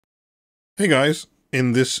Hey guys,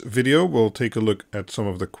 in this video we'll take a look at some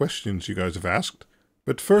of the questions you guys have asked.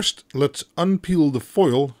 But first, let's unpeel the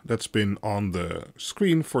foil that's been on the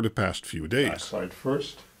screen for the past few days. Back side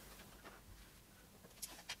first.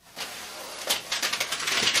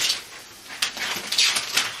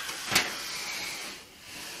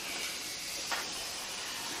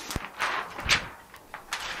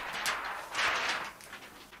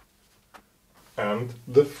 And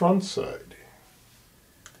the front side.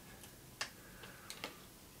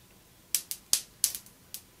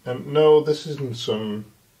 And no, this isn't some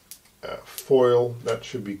foil that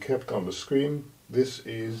should be kept on the screen. This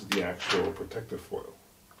is the actual protective foil.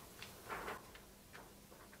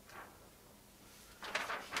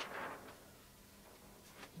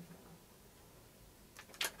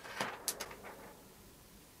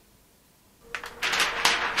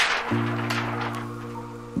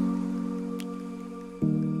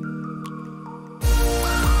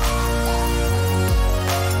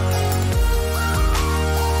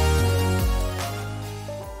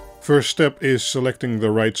 First step is selecting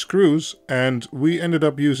the right screws, and we ended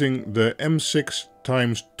up using the M6 x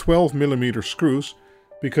 12mm screws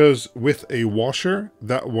because with a washer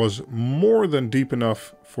that was more than deep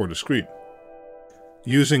enough for the screen.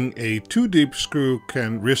 Using a too deep screw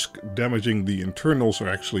can risk damaging the internals or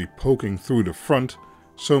actually poking through the front,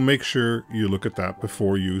 so make sure you look at that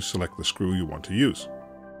before you select the screw you want to use.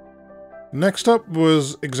 Next up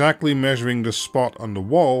was exactly measuring the spot on the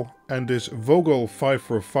wall, and this Vogel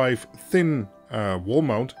 545 thin wall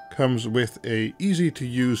mount comes with a easy to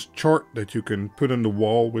use chart that you can put on the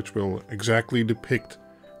wall, which will exactly depict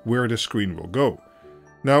where the screen will go.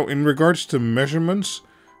 Now, in regards to measurements,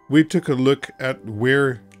 we took a look at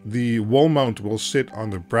where the wall mount will sit on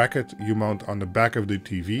the bracket you mount on the back of the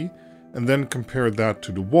TV, and then compared that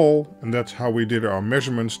to the wall, and that's how we did our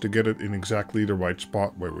measurements to get it in exactly the right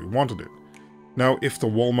spot where we wanted it. Now, if the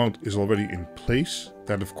wall mount is already in place,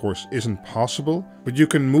 that of course isn't possible, but you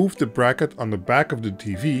can move the bracket on the back of the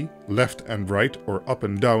TV left and right or up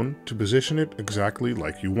and down to position it exactly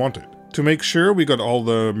like you want it. To make sure we got all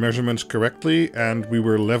the measurements correctly and we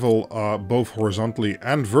were level both horizontally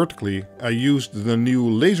and vertically, I used the new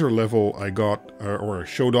laser level I got or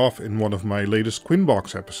showed off in one of my latest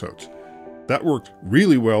Quinbox episodes. That worked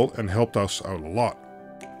really well and helped us out a lot.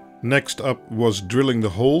 Next up was drilling the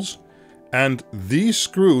holes. And these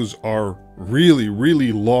screws are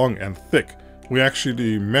really long and thick. We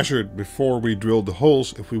actually measured before we drilled the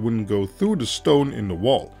holes if we wouldn't go through the stone in the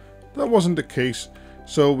wall. That wasn't the case,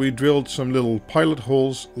 so we drilled some little pilot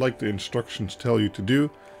holes like the instructions tell you to do,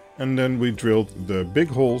 and then we drilled the big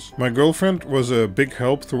holes. My girlfriend was a big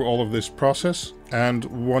help through all of this process, and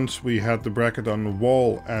once we had the bracket on the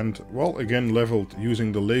wall and, well, again leveled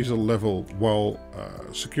using the laser level while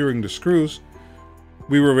securing the screws,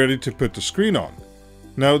 we were ready to put the screen on.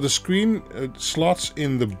 Now the screen slots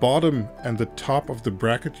in the bottom and the top of the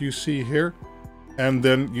bracket you see here, and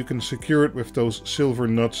then you can secure it with those silver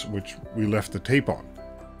nuts which we left the tape on.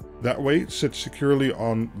 That way it sits securely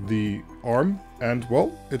on the arm, and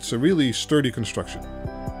well, it's a really sturdy construction.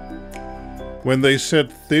 When they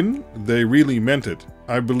said thin, they really meant it.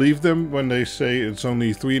 I believe them when they say it's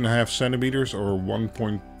only 3.5 centimeters or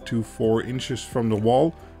 1.24 inches from the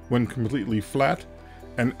wall when completely flat.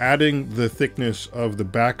 And adding the thickness of the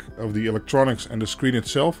back of the electronics and the screen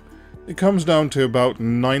itself, it comes down to about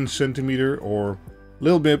 9 centimeter or a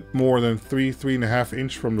little bit more than 3.5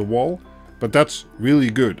 inch from the wall, but that's really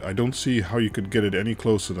good. I don't see how you could get it any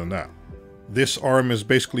closer than that. This arm is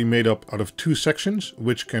basically made up out of two sections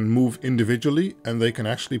which can move individually, and they can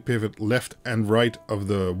actually pivot left and right of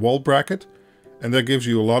the wall bracket, and that gives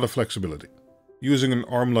you a lot of flexibility. Using an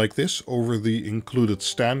arm like this over the included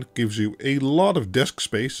stand gives you a lot of desk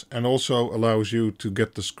space and also allows you to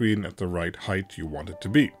get the screen at the right height you want it to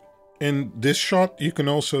be. In this shot you can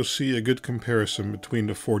also see a good comparison between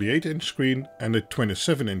the 48-inch screen and the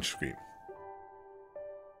 27-inch screen.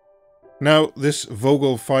 Now, this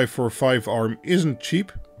Vogel 545 arm isn't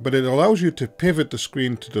cheap, but it allows you to pivot the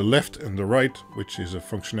screen to the left and the right, which is a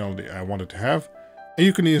functionality I wanted to have, and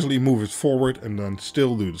you can easily move it forward and then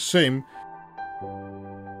still do the same.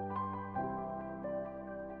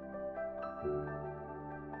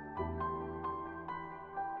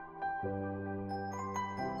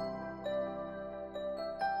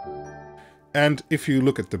 And if you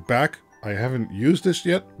look at the back, I haven't used this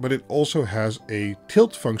yet, but it also has a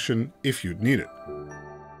tilt function if you'd need it.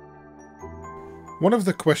 One of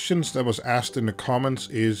the questions that was asked in the comments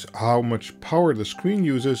is how much power the screen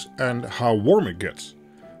uses and how warm it gets.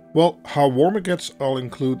 Well, how warm it gets I'll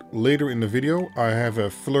include later in the video. I have a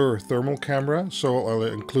FLIR thermal camera, so I'll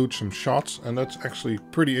include some shots, and that's actually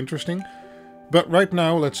pretty interesting. But right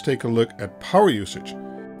now, let's take a look at power usage.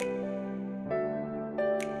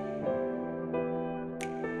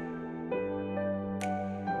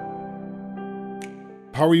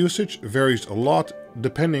 Power usage varies a lot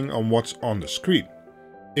depending on what's on the screen.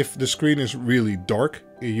 If the screen is really dark,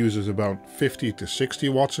 it uses about 50 to 60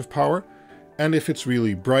 watts of power, and if it's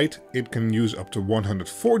really bright, it can use up to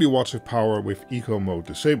 140 watts of power with eco mode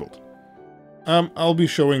disabled. I'll be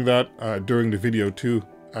showing that during the video too,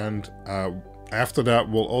 and after that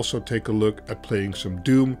we'll also take a look at playing some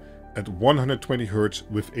Doom at 120 Hz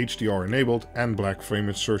with HDR enabled and black frame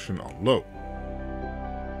insertion on low.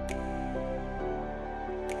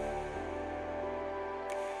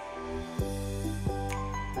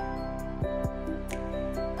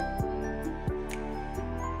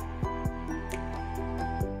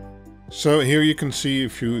 So here you can see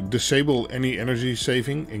if you disable any energy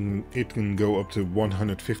saving, it can go up to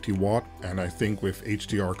 150 watt, and I think with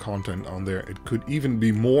HDR content on there it could even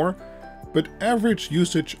be more. But average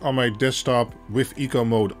usage on my desktop with eco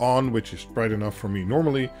mode on, which is bright enough for me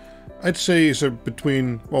normally, I'd say is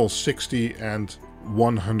between, well, 60 and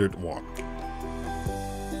 100 watt.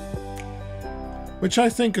 Which I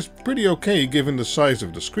think is pretty okay given the size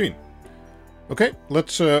of the screen. Okay,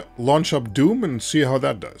 let's launch up Doom and see how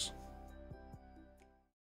that does.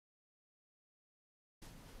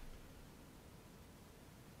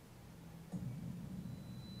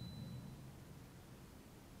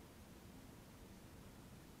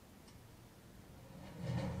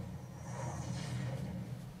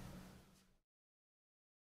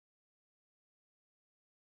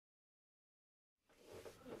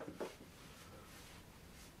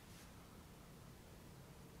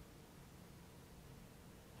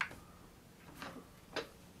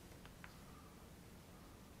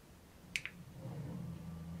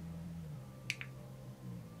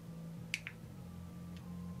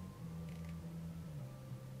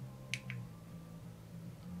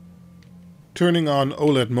 Turning on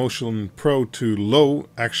OLED Motion Pro to low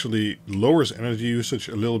actually lowers energy usage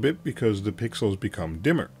a little bit because the pixels become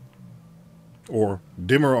dimmer. Or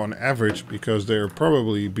dimmer on average because they're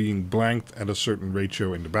probably being blanked at a certain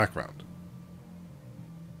ratio in the background.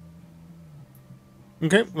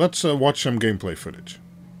 Okay, let's watch some gameplay footage.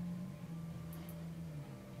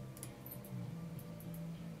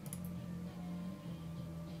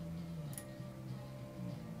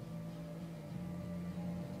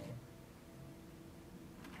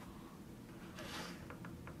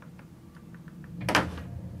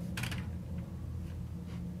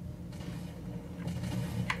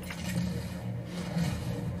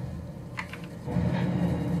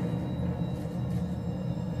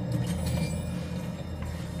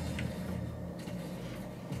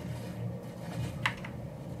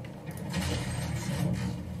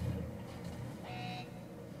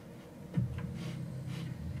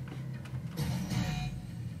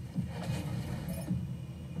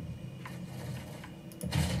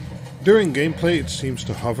 During gameplay it seems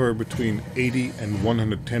to hover between 80 and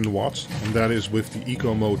 110 watts, and that is with the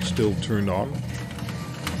eco mode still turned on.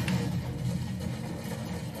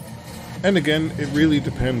 And again, it really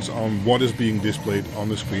depends on what is being displayed on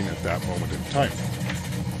the screen at that moment in time.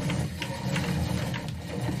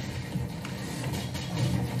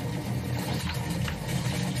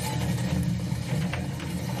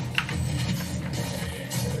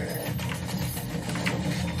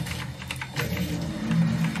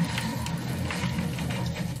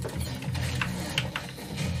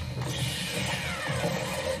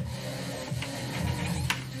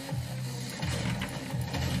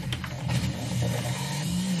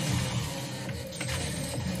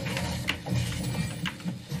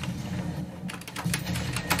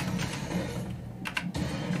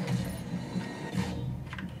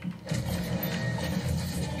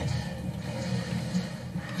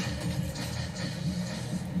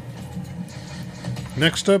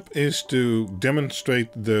 Next up is to demonstrate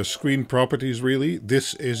the screen properties really.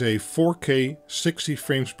 This is a 4K 60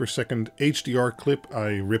 frames per second HDR clip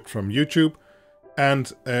I ripped from YouTube,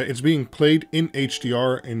 and it's being played in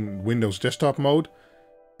HDR in Windows desktop mode.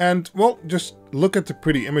 And well, just look at the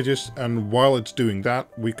pretty images, and while it's doing that,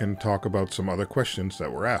 we can talk about some other questions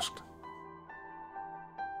that were asked.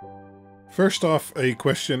 First off, a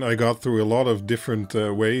question I got through a lot of different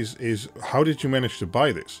ways is, how did you manage to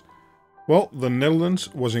buy this? Well, the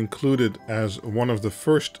Netherlands was included as one of the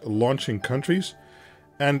first launching countries,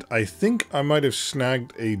 and I think I might have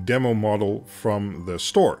snagged a demo model from the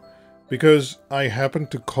store, because I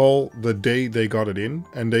happened to call the day they got it in,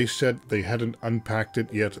 and they said they hadn't unpacked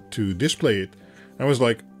it yet to display it. I was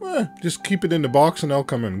like, just keep it in the box and I'll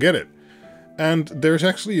come and get it. And there's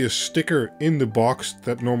actually a sticker in the box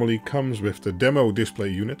that normally comes with the demo display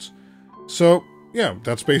units. So yeah,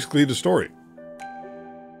 that's basically the story.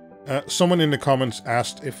 Someone in the comments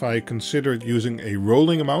asked if I considered using a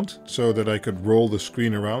rolling mount so that I could roll the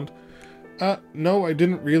screen around. No, I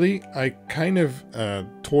didn't really. I kind of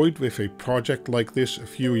toyed with a project like this a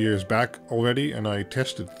few years back already, and I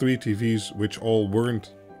tested 3 TVs which all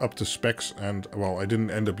weren't up to specs, and well, I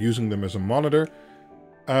didn't end up using them as a monitor.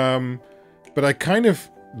 But I kind of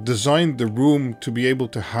designed the room to be able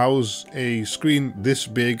to house a screen this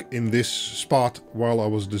big in this spot while I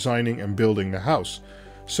was designing and building the house.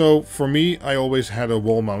 So for me, I always had a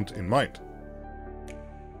wall mount in mind.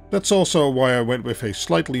 That's also why I went with a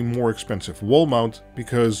slightly more expensive wall mount,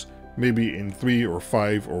 because maybe in 3 or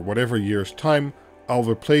 5 or whatever years time, I'll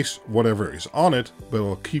replace whatever is on it, but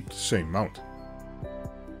I'll keep the same mount.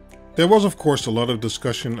 There was of course a lot of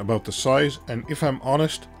discussion about the size, and if I'm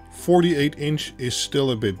honest, 48-inch is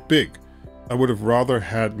still a bit big. I would have rather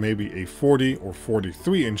had maybe a 40 or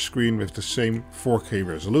 43-inch screen with the same 4K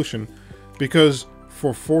resolution, because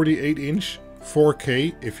for 48-inch,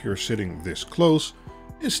 4K, if you're sitting this close,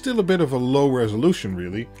 is still a bit of a low resolution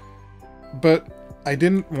really. But I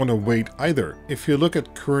didn't want to wait either. If you look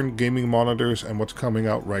at current gaming monitors and what's coming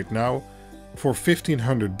out right now, for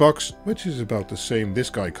 1500 bucks, which is about the same this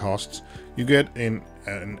guy costs, you get an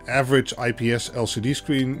average IPS LCD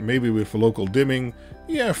screen, maybe with local dimming,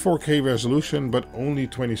 yeah, 4K resolution, but only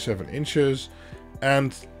 27 inches,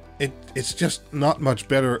 and it's just not much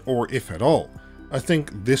better, or if at all. I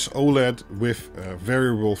think this OLED with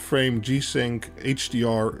variable frame, G-Sync,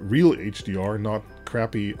 HDR, real HDR, not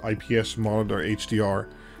crappy IPS monitor HDR,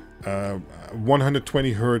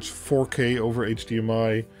 120 Hz, 4K over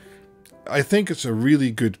HDMI, I think it's a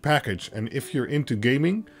really good package, and if you're into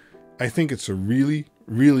gaming, I think it's a really,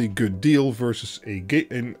 really good deal versus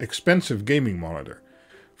an expensive gaming monitor.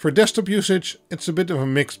 For desktop usage, it's a bit of a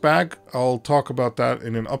mixed bag. I'll talk about that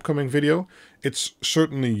in an upcoming video. It's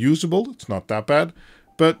certainly usable, it's not that bad,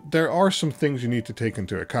 but there are some things you need to take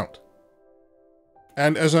into account.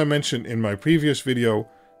 And as I mentioned in my previous video,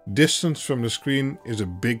 distance from the screen is a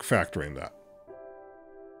big factor in that.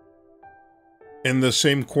 In the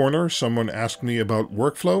same corner, someone asked me about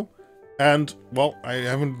workflow, and, well, I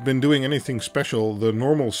haven't been doing anything special. The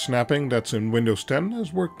normal snapping that's in Windows 10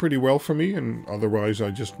 has worked pretty well for me, and otherwise I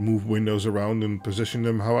just move windows around and position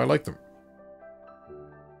them how I like them.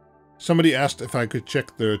 Somebody asked if I could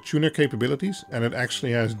check the tuner capabilities, and it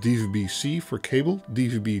actually has DVB-C for cable,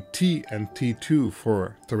 DVB-T and T2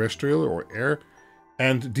 for terrestrial or air,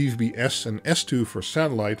 and DVB-S and S2 for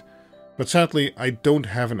satellite. But sadly, I don't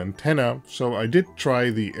have an antenna, so I did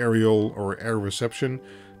try the aerial or air reception,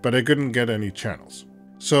 but I couldn't get any channels.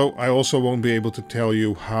 So I also won't be able to tell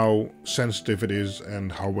you how sensitive it is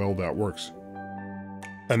and how well that works.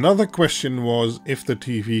 Another question was if the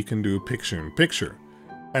TV can do picture-in-picture.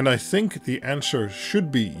 And I think the answer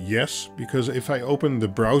should be yes, because if I open the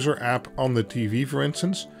browser app on the TV, for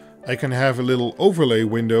instance, I can have a little overlay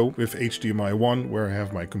window with HDMI 1 where I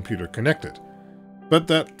have my computer connected. But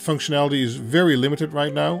that functionality is very limited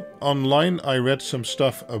right now. Online I read some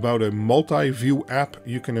stuff about a multi-view app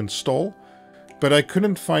you can install, but I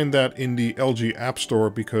couldn't find that in the LG App Store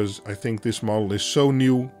because I think this model is so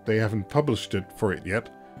new they haven't published it for it yet.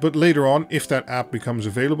 But later on, if that app becomes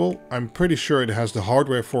available, I'm pretty sure it has the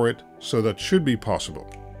hardware for it, so that should be possible.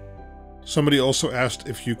 Somebody also asked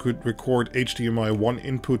if you could record HDMI 1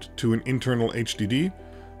 input to an internal HDD.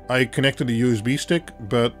 I connected a USB stick,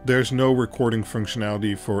 but there's no recording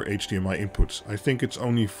functionality for HDMI inputs. I think it's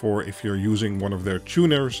only for if you're using one of their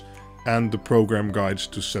tuners and the program guides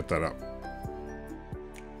to set that up.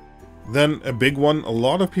 Then a big one a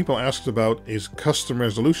lot of people asked about is custom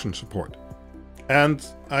resolution support. And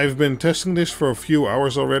I've been testing this for a few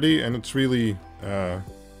hours already, and it's really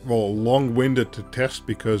long-winded to test,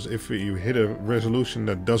 because if you hit a resolution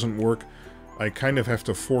that doesn't work, I kind of have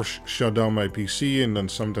to force shut down my PC, and then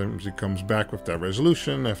sometimes it comes back with that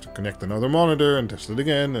resolution. I have to connect another monitor and test it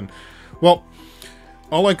again. And well,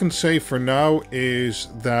 all I can say for now is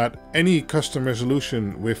that any custom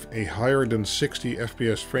resolution with a higher than 60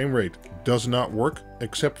 FPS frame rate does not work,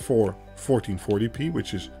 except for 1440p,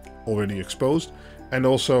 which is already exposed, and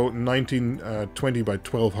also 1920 by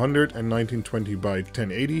 1200 and 1920 by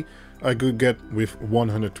 1080 I could get with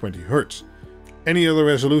 120 Hz. Any other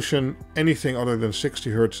resolution, anything other than 60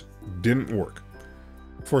 Hz, didn't work.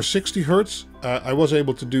 For 60 Hz, I was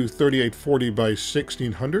able to do 3840 by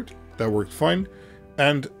 1600, that worked fine,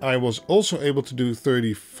 and I was also able to do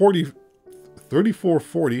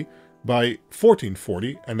 3440 by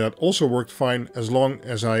 1440, and that also worked fine as long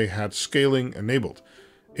as I had scaling enabled.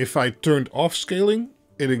 If I turned off scaling,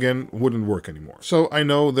 it again wouldn't work anymore. So I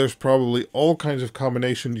know there's probably all kinds of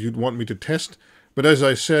combinations you'd want me to test, but as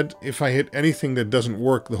I said, if I hit anything that doesn't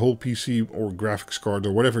work, the whole PC or graphics card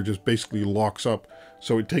or whatever just basically locks up,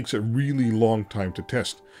 so it takes a really long time to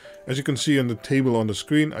test. As you can see on the table on the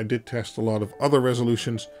screen, I did test a lot of other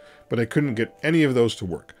resolutions, but I couldn't get any of those to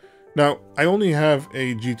work. Now, I only have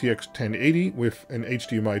a GTX 1080 with an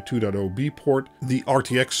HDMI 2.0B port. The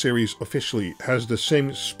RTX series officially has the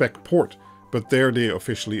same spec port, but there they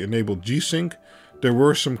officially enabled G-Sync. There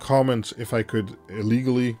were some comments if I could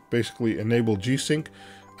illegally basically enable G-Sync.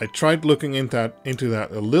 I tried looking into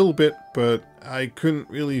that a little bit, but I couldn't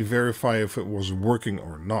really verify if it was working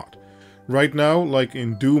or not. Right now, like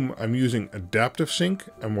in Doom, I'm using Adaptive Sync,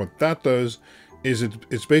 and what that does is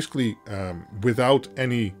it's basically without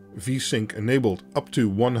any V-Sync enabled up to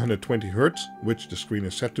 120 Hz, which the screen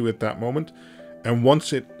is set to at that moment. And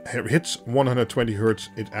once it hits 120 Hz,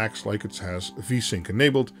 it acts like it has V-Sync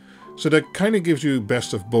enabled. So that kind of gives you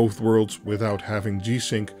best of both worlds without having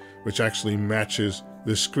G-Sync, which actually matches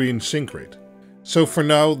the screen sync rate. So for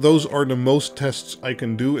now, those are the most tests I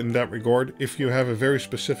can do in that regard. If you have a very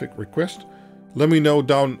specific request, let me know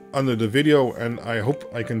down under the video and I hope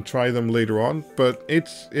I can try them later on, but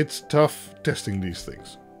it's tough testing these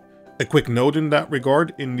things. A quick note in that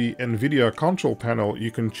regard, in the NVIDIA control panel you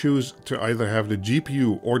can choose to either have the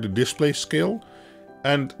GPU or the display scale,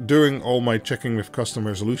 and during all my checking with custom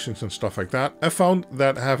resolutions and stuff like that, I found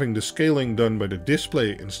that having the scaling done by the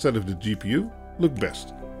display instead of the GPU looked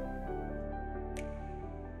best.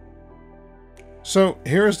 So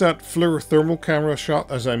here is that FLIR thermal camera shot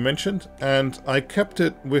as I mentioned, and I kept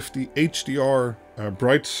it with the HDR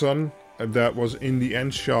bright sun that was in the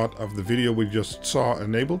end shot of the video we just saw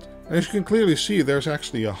enabled. And as you can clearly see, there's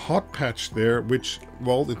actually a hot patch there, which,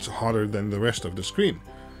 well, it's hotter than the rest of the screen.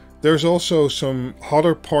 There's also some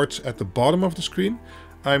hotter parts at the bottom of the screen.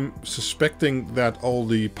 I'm suspecting that all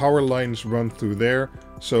the power lines run through there,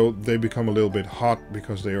 so they become a little bit hot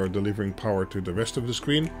because they are delivering power to the rest of the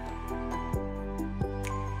screen.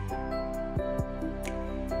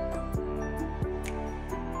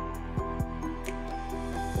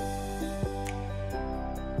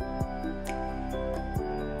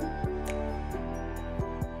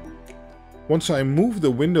 Once I move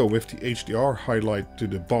the window with the HDR highlight to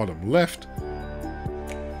the bottom left,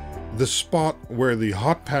 the spot where the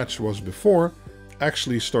hot patch was before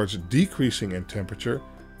actually starts decreasing in temperature,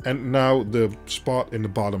 and now the spot in the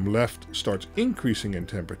bottom left starts increasing in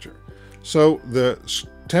temperature. So the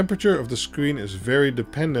temperature of the screen is very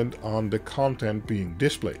dependent on the content being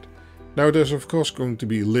displayed. Now there's of course going to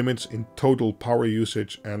be limits in total power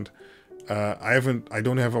usage, and I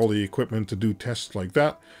don't have all the equipment to do tests like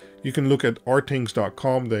that. You can look at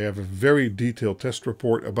rthings.com, they have a very detailed test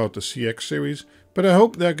report about the CX series, but I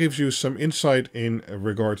hope that gives you some insight in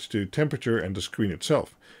regards to temperature and the screen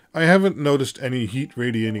itself. I haven't noticed any heat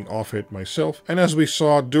radiating off it myself, and as we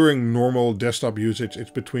saw during normal desktop usage,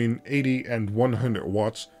 it's between 80 and 100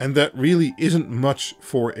 watts, and that really isn't much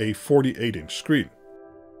for a 48-inch screen.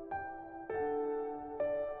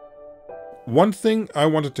 One thing I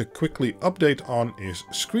wanted to quickly update on is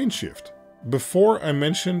screen shift. Before I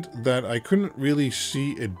mentioned that I couldn't really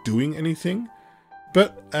see it doing anything,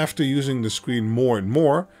 but after using the screen more and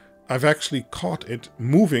more, I've actually caught it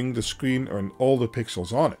moving the screen and all the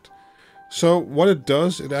pixels on it. So what it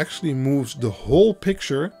does, it actually moves the whole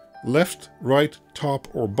picture, left, right, top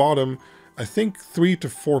or bottom, I think 3 to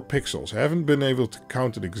 4 pixels. I haven't been able to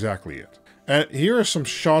count it exactly yet. And here are some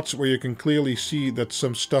shots where you can clearly see that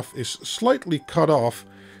some stuff is slightly cut off.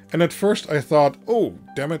 And at first I thought, oh,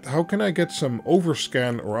 damn it, how can I get some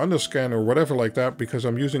overscan or underscan or whatever like that, because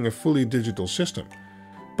I'm using a fully digital system.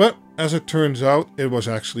 But as it turns out, it was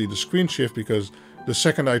actually the screen shift, because the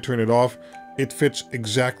second I turn it off, it fits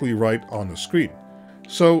exactly right on the screen.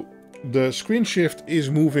 So the screen shift is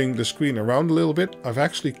moving the screen around a little bit. I've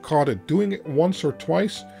actually caught it doing it once or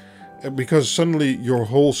twice, because suddenly your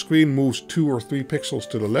whole screen moves 2 or 3 pixels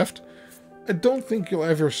to the left. I don't think you'll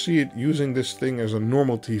ever see it using this thing as a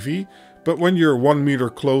normal TV, but when you're 1 meter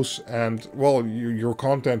close and, well, your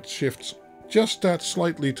content shifts just that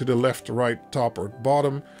slightly to the left, right, top or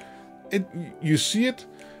bottom, you see it.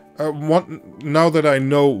 Now that I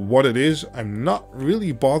know what it is, I'm not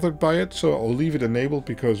really bothered by it, so I'll leave it enabled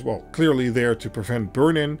because, well, clearly there to prevent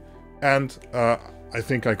burn-in, and I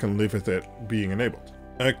think I can live with it being enabled.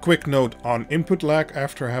 A quick note on input lag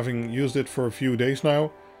after having used it for a few days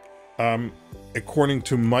now. According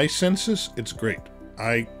to my senses, it's great.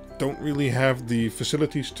 I don't really have the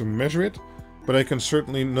facilities to measure it, but I can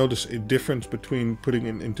certainly notice a difference between putting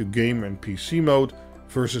it into game and PC mode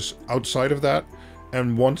versus outside of that.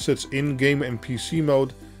 and once it's in game and PC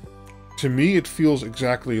mode, to me it feels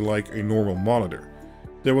exactly like a normal monitor.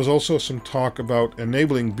 There was also some talk about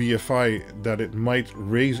enabling BFI, that it might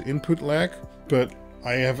raise input lag, but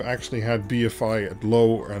I have actually had BFI at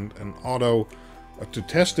low and auto to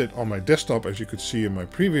test it on my desktop, as you could see in my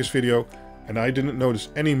previous video, and I didn't notice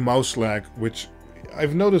any mouse lag, which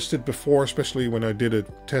I've noticed it before, especially when I did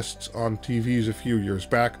tests on TVs a few years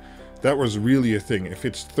back. That was really a thing. If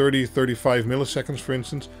it's 30-35 milliseconds, for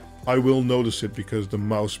instance, I will notice it because the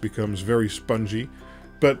mouse becomes very spongy.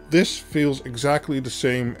 But this feels exactly the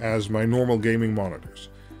same as my normal gaming monitors.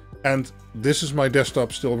 And this is my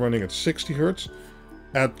desktop still running at 60 Hz.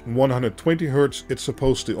 At 120 Hz, it's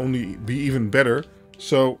supposed to only be even better,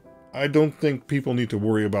 so I don't think people need to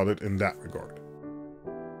worry about it in that regard.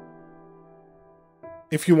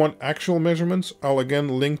 If you want actual measurements, I'll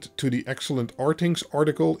again link to the excellent Artings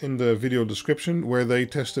article in the video description, where they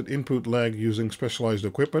tested input lag using specialized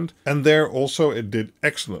equipment, and there also it did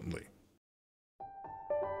excellently.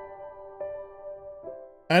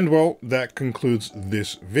 And well, that concludes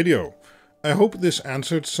this video. I hope this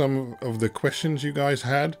answered some of the questions you guys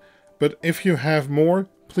had, but if you have more,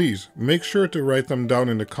 please make sure to write them down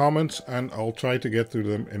in the comments and I'll try to get through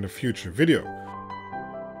them in a future video.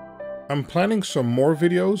 I'm planning some more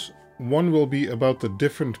videos. One will be about the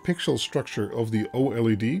different pixel structure of the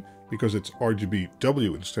OLED, because it's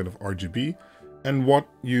RGBW instead of RGB, and what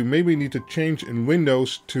you maybe need to change in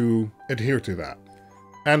Windows to adhere to that.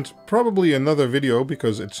 And probably another video,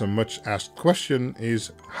 because it's a much asked question,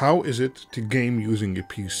 is how is it to game using a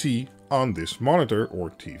PC on this monitor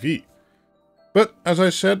or TV? But as I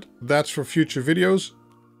said, that's for future videos.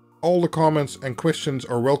 All the comments and questions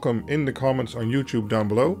are welcome in the comments on YouTube down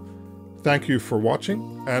below. Thank you for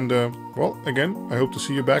watching, and well, again, I hope to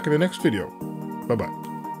see you back in the next video. Bye bye.